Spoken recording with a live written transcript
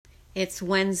It's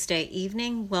Wednesday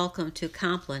evening. Welcome to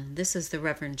Compline. This is the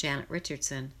Reverend Janet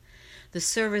Richardson. The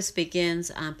service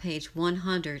begins on page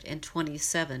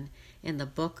 127 in the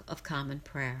Book of Common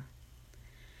Prayer.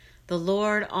 The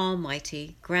Lord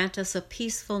Almighty grant us a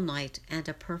peaceful night and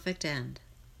a perfect end.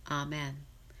 Amen.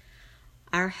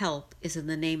 Our help is in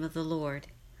the name of the Lord,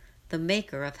 the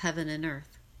Maker of heaven and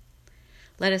earth.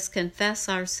 Let us confess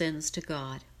our sins to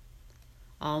God.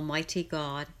 Almighty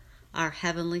God, our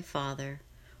Heavenly Father,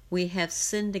 we have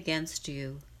sinned against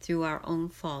you through our own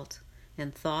fault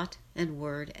in thought and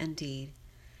word and deed,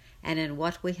 and in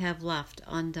what we have left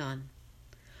undone.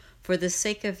 For the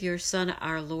sake of your Son,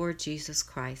 our Lord Jesus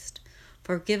Christ,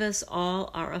 forgive us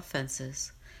all our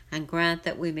offenses, and grant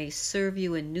that we may serve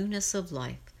you in newness of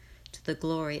life, to the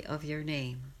glory of your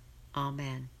name.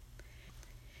 Amen.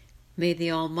 May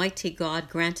the Almighty God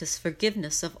grant us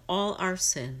forgiveness of all our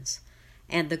sins,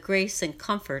 and the grace and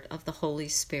comfort of the Holy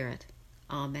Spirit.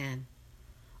 Amen.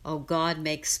 O God,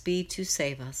 make speed to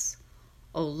save us.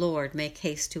 O Lord, make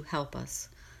haste to help us.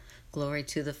 Glory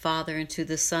to the Father, and to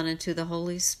the Son, and to the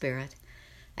Holy Spirit,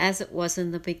 as it was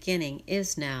in the beginning,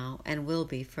 is now, and will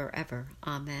be forever.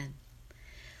 Amen.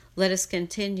 Let us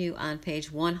continue on page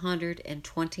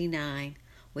 129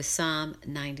 with Psalm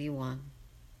 91.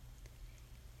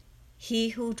 He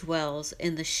who dwells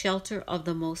in the shelter of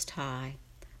the Most High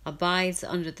abides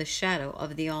under the shadow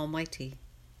of the Almighty.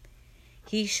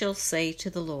 He shall say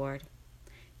to the Lord,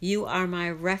 You are my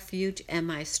refuge and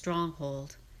my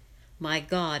stronghold, my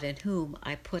God in whom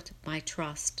I put my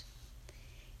trust.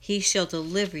 He shall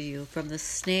deliver you from the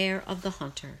snare of the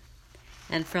hunter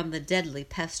and from the deadly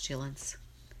pestilence.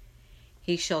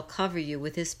 He shall cover you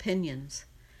with his pinions,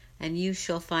 and you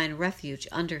shall find refuge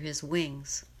under his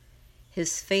wings.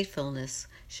 His faithfulness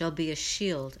shall be a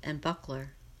shield and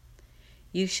buckler.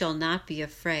 You shall not be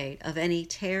afraid of any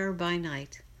terror by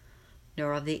night,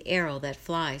 nor of the arrow that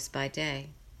flies by day,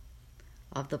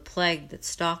 of the plague that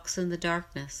stalks in the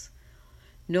darkness,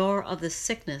 nor of the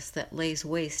sickness that lays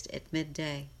waste at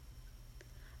midday.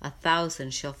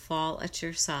 1,000 shall fall at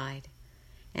your side,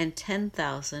 and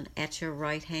 10,000 at your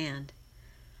right hand,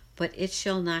 but it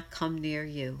shall not come near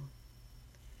you.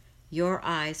 Your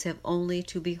eyes have only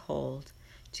to behold,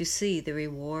 to see the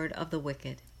reward of the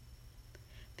wicked.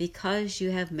 Because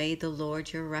you have made the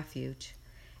Lord your refuge,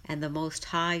 and the Most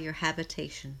High your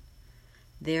habitation,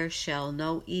 there shall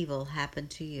no evil happen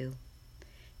to you,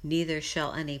 neither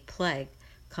shall any plague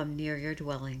come near your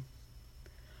dwelling.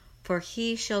 For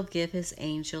he shall give his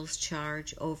angels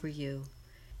charge over you,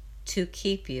 to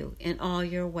keep you in all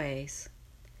your ways.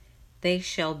 They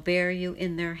shall bear you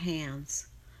in their hands,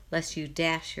 lest you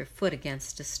dash your foot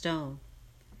against a stone.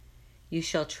 You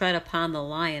shall tread upon the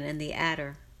lion and the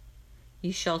adder.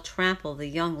 You shall trample the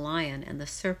young lion and the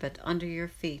serpent under your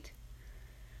feet.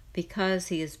 Because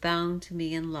he is bound to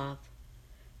me in love,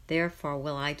 therefore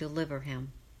will I deliver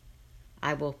him.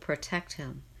 I will protect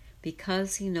him,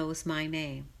 because he knows my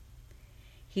name.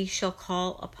 He shall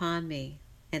call upon me,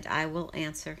 and I will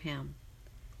answer him.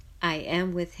 I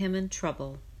am with him in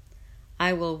trouble.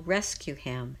 I will rescue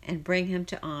him and bring him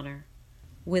to honor.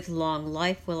 With long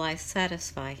life will I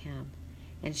satisfy him,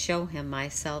 and show him my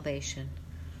salvation.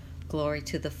 Glory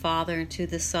to the Father, and to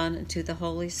the Son, and to the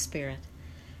Holy Spirit,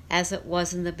 as it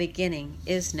was in the beginning,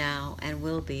 is now, and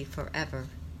will be forever.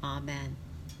 Amen.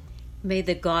 May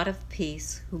the God of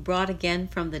peace, who brought again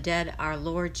from the dead our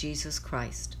Lord Jesus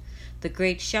Christ, the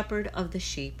great shepherd of the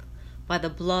sheep, by the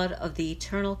blood of the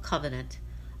eternal covenant,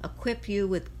 equip you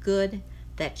with good,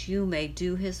 that you may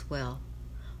do his will,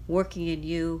 working in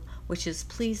you which is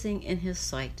pleasing in his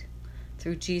sight,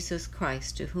 through Jesus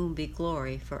Christ, to whom be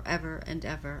glory forever and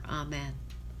ever. Amen.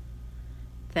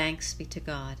 Thanks be to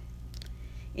God.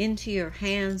 Into your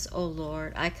hands, O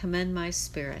Lord, I commend my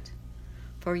spirit,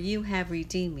 for you have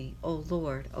redeemed me, O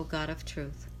Lord, O God of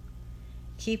truth.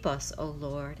 Keep us, O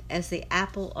Lord, as the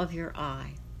apple of your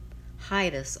eye.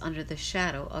 Hide us under the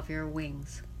shadow of your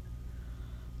wings.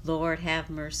 Lord,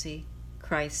 have mercy.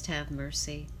 Christ, have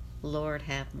mercy. Lord,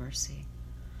 have mercy.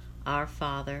 Our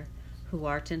Father, who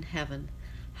art in heaven,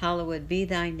 hallowed be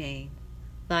thy name.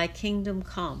 Thy kingdom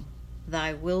come,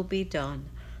 thy will be done,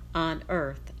 on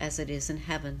earth as it is in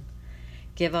heaven.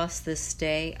 Give us this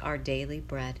day our daily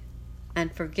bread, and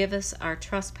forgive us our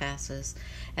trespasses,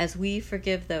 as we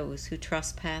forgive those who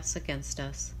trespass against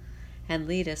us. And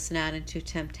lead us not into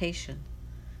temptation,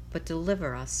 but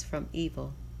deliver us from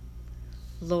evil.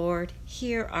 Lord,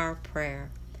 hear our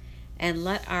prayer, and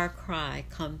let our cry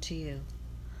come to you.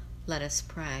 Let us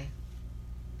pray.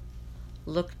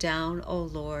 Look down, O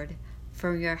Lord,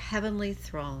 from your heavenly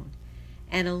throne,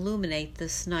 and illuminate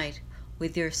this night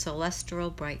with your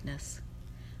celestial brightness.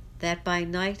 that by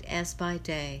night as by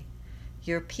day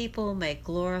your people may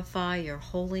glorify your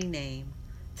holy name,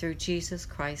 through Jesus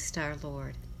Christ our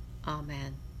Lord.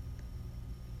 Amen.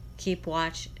 Keep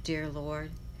watch, dear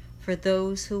Lord, for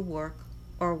those who work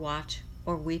or watch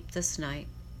or weep this night,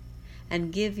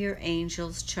 and give your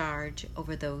angels charge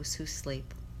over those who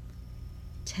sleep.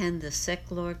 Tend the sick,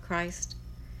 Lord Christ.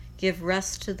 Give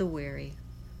rest to the weary.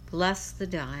 Bless the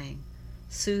dying.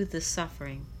 Soothe the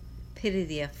suffering. Pity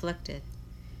the afflicted.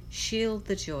 Shield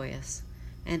the joyous,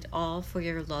 and all for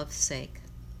your love's sake.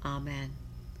 Amen.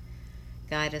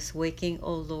 Guide us waking,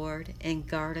 O Lord, and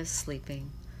guard us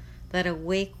sleeping, that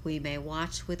awake we may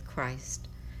watch with Christ,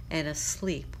 and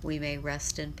asleep we may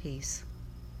rest in peace.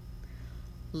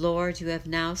 Lord, you have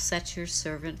now set your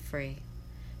servant free,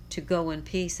 to go in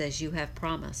peace as you have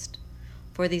promised.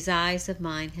 For these eyes of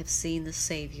mine have seen the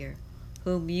Savior,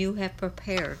 whom you have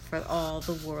prepared for all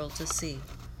the world to see,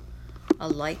 a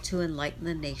light to enlighten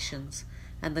the nations,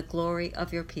 and the glory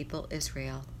of your people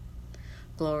Israel.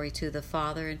 Glory to the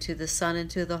Father, and to the Son, and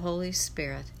to the Holy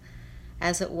Spirit,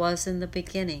 as it was in the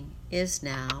beginning, is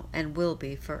now, and will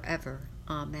be forever.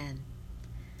 Amen.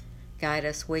 Guide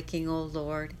us waking, O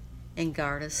Lord, and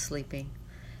guard us sleeping,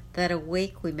 that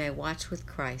awake we may watch with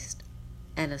Christ,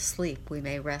 and asleep we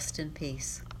may rest in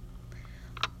peace.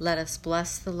 Let us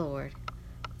bless the Lord.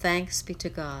 Thanks be to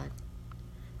God,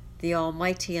 the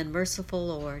Almighty and merciful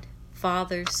Lord,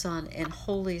 Father, Son, and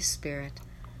Holy Spirit,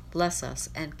 bless us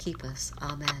and keep us.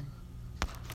 Amen.